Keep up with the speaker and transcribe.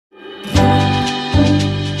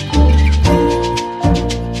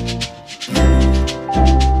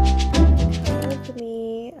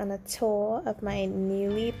tour of my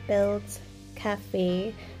newly built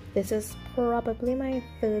cafe. This is probably my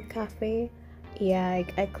third cafe. Yeah,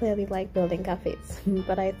 I clearly like building cafes,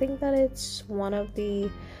 but I think that it's one of the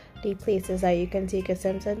places that you can take your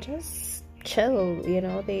Sims and just chill. You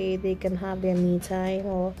know, they can have their me time,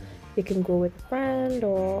 or they can go with a friend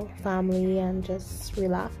or family and just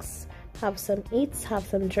relax, have some eats, have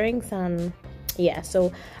some drinks, and yeah.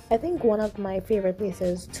 So I think one of my favorite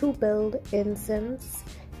places to build in Sims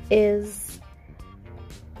is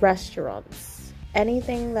restaurants.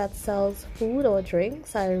 Anything that sells food or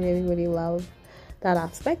drinks, I really love that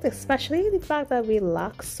aspect, especially the fact that we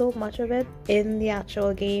lack so much of it in the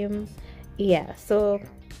actual game. Yeah, so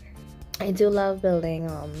I do love building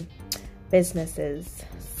businesses.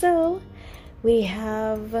 So we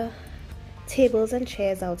have tables and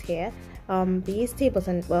chairs out here. These tables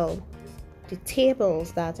and, well, the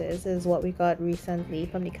tables, that is what we got recently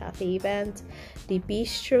from the cafe event. The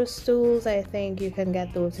bistro stools, I think you can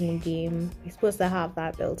get those in the game. You're supposed to have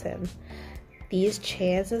that built in. These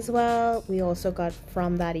chairs as well, we also got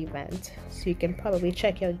from that event, so you can probably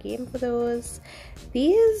check your game for those.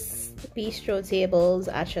 These bistro tables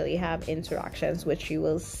actually have interactions, which you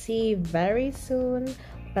will see very soon,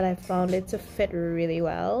 but I found it to fit really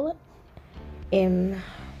well in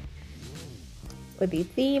with the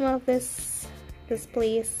theme of this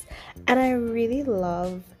place, and I really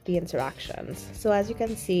love the interactions. So as you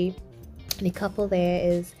can see, the couple there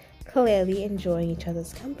is clearly enjoying each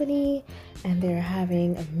other's company, and they're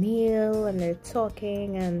having a meal and they're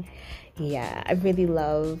talking, and yeah, I really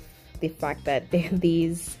love the fact that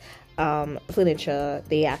these furniture,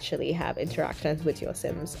 they actually have interactions with your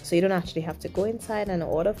Sims, so you don't actually have to go inside and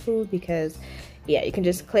order food, because yeah, you can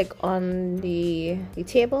just click on the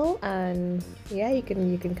table, and yeah, you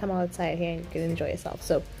can come outside here and you can enjoy yourself.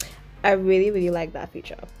 So I really like that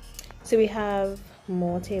feature. So we have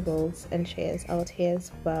more tables and chairs out here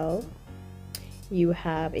as well. You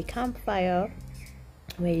have a campfire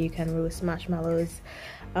where you can roast marshmallows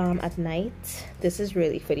at night. This is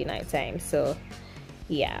really for the night time, so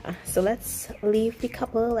yeah. So let's leave the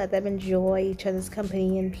couple, let them enjoy each other's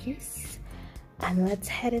company in peace, and let's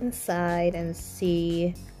head inside and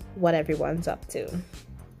see what everyone's up to.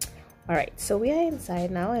 All right, so we are inside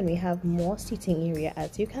now, and we have more seating area,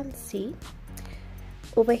 as you can see.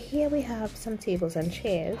 Over here we have some tables and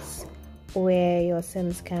chairs where your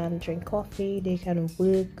Sims can drink coffee, they can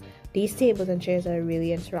work. These tables and chairs are really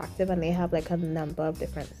interactive, and they have like a number of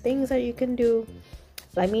different things that you can do.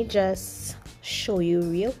 Let me just show you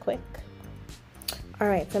real quick. All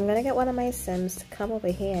right, so I'm gonna get one of my Sims to come over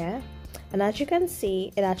here, and as you can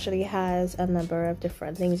see, it actually has a number of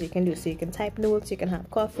different things you can do. So you can type notes, you can have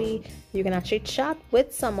coffee, you can actually chat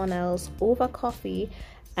with someone else over coffee,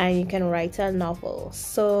 and you can write a novel.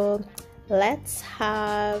 So let's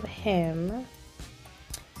have him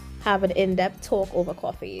have an in-depth talk over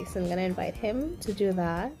coffee. So I'm gonna invite him to do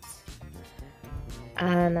that,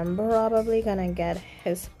 and I'm probably gonna get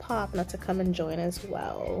his partner to come and join as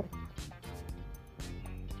well.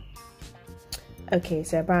 Okay,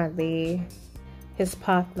 so apparently his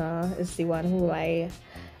partner is the one who I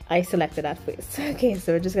selected at first. Okay,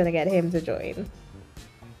 so we're just gonna get him to join.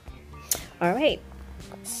 All right,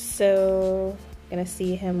 so gonna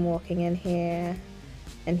see him walking in here,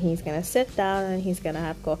 and he's gonna sit down and he's gonna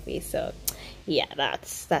have coffee. So yeah,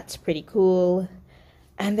 that's pretty cool.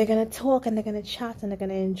 And they're gonna talk, and they're gonna chat, and they're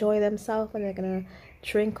gonna enjoy themselves, and they're gonna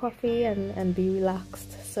drink coffee and be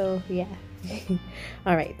relaxed. So yeah.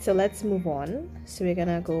 All right, so let's move on. So we're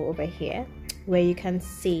gonna go over here where you can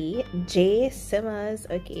see There Simmerz.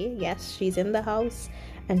 Okay, yes, she's in the house,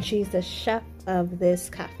 and she's the chef of this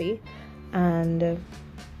cafe. And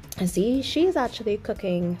see, she's actually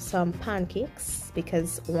cooking some pancakes,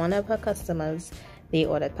 because one of her customers, they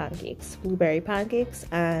ordered pancakes, blueberry pancakes,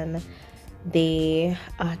 and they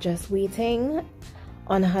are just waiting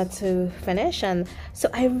on her to finish. And so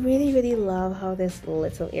I really love how this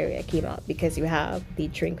little area came out, because you have the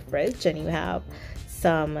drink fridge, and you have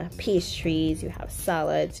some pastries, you have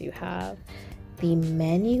salads, you have the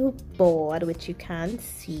menu board, which you can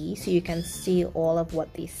see, so you can see all of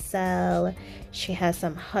what they sell. She has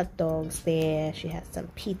some hot dogs there, she has some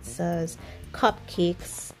pizzas,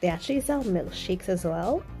 cupcakes, they actually sell milkshakes as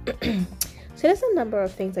well. So there's a number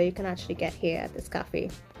of things that you can actually get here at this cafe.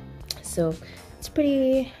 So it's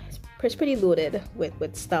pretty loaded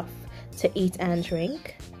with stuff to eat and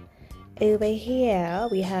drink. Over here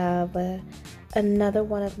we have another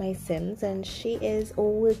one of my Sims, and she is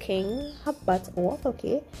working her butt off.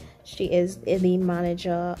 Okay, she is the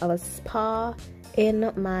manager of a spa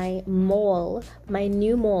in my mall, my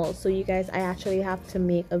new mall. So you guys, I actually have to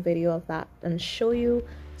make a video of that and show you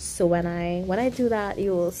So when I do that,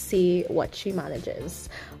 you will see what she manages.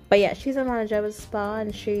 But yeah, she's a manager of a spa,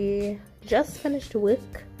 and she just finished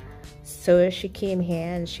work, so she came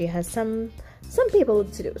here and she has some people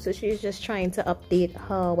to do. So she's just trying to update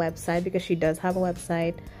her website, because she does have a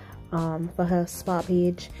website for her spa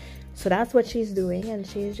page. So that's what she's doing, and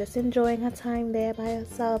she's just enjoying her time there by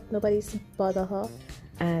herself. Nobody's bother her,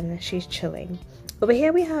 and she's chilling. Over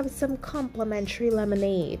here we have some complimentary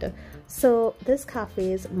lemonade. So this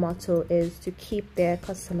cafe's motto is to keep their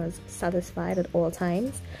customers satisfied at all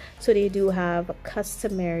times. So they do have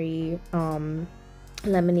customary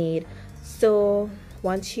lemonade. So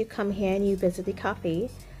once you come here and you visit the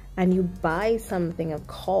cafe and you buy something, of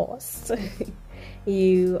course,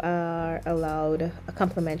 you are allowed a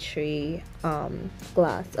complimentary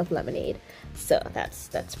glass of lemonade. So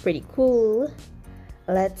that's pretty cool.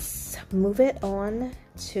 Let's move it on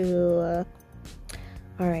to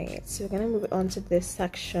alright, so we're gonna move it on to this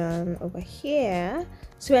section over here.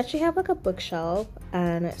 So we actually have like a bookshelf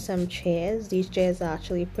and some chairs. These chairs are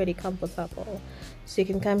actually pretty comfortable, so you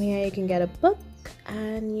can come here, you can get a book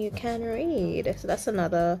and you can read. So that's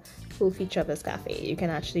another cool feature of this cafe. You can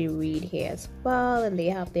actually read here as well, and they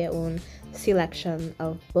have their own selection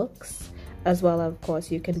of books as well. Of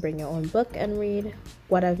course, you can bring your own book and read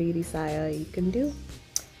whatever you desire, you can do.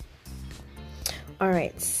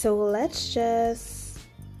 Alright, so let's just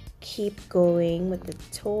keep going with the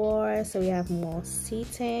tour. So we have more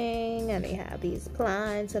seating and we have these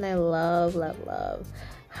plants, and I love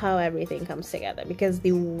how everything comes together, because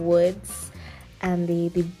the woods and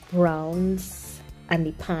the browns and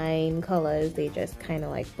the pine colors, they just kind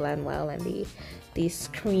of like blend well, and the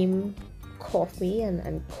cream coffee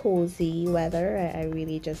and cozy weather, I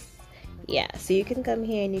really just, yeah. So you can come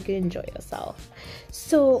here and you can enjoy yourself.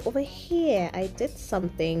 So over here I did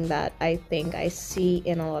something that I think I see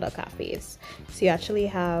in a lot of cafes. So you actually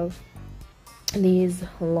have these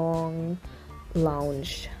long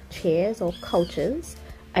lounge chairs or couches,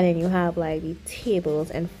 and then you have like the tables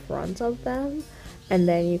in front of them, and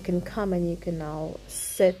then you can come and you can now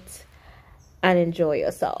sit and enjoy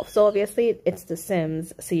yourself. So obviously it's The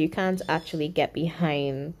Sims, so you can't actually get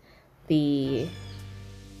behind the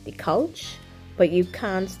couch, but you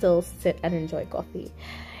can still sit and enjoy coffee.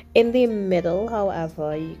 In the middle,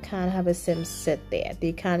 however, you can't have a Sim sit there.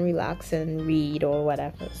 They can relax and read or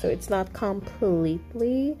whatever. So it's not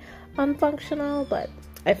completely unfunctional, but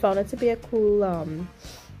I found it to be a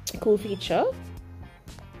cool feature,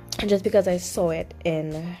 just because I saw it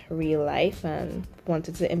in real life and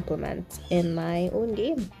wanted to implement in my own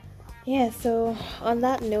game. Yeah, so on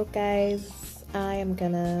that note, guys, I am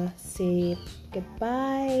gonna say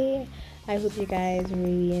goodbye. I hope you guys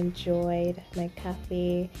really enjoyed my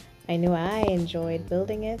cafe. I know I enjoyed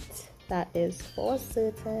building it, that is for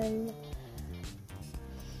certain,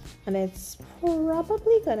 and it's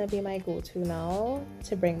probably gonna be my go-to now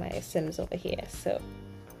to bring my Sims over here. So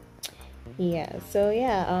yeah,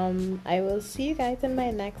 I will see you guys in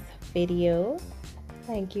my next video.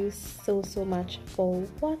 Thank you so much for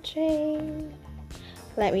watching.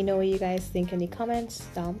 Let me know what you guys think in the comments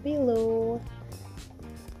down below,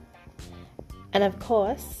 and of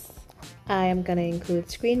course I am gonna include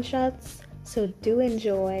screenshots, so do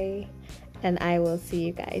enjoy, and I will see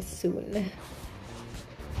you guys soon.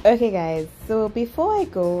 Okay guys, so before I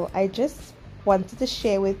go, I just wanted to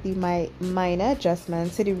share with you my minor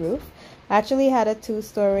adjustments to the roof. I actually had a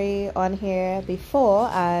 2-story on here before,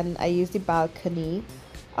 and I used the balcony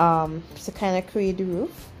to kind of create the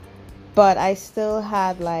roof, but I still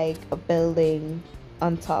had like a building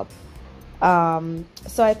on top.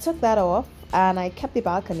 So I took that off and I kept the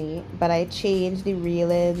balcony, but I changed the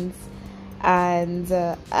railings, and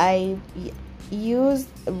I used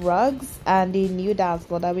rugs and the new dance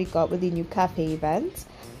floor that we got with the new cafe event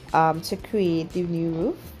to create the new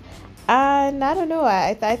roof. And I don't know,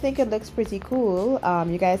 I think it looks pretty cool.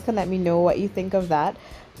 You guys can let me know what you think of that,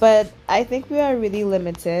 but I think we are really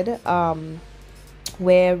limited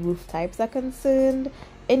where roof types are concerned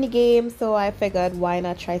in the game, so I figured why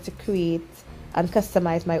not try to create and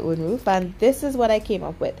customize my own roof, and this is what I came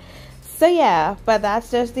up with. So yeah, but that's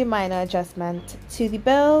just the minor adjustment to the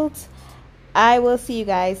build. I will see you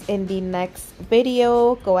guys in the next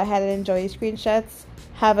video. Go ahead and enjoy your screenshots.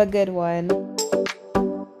 Have a good one.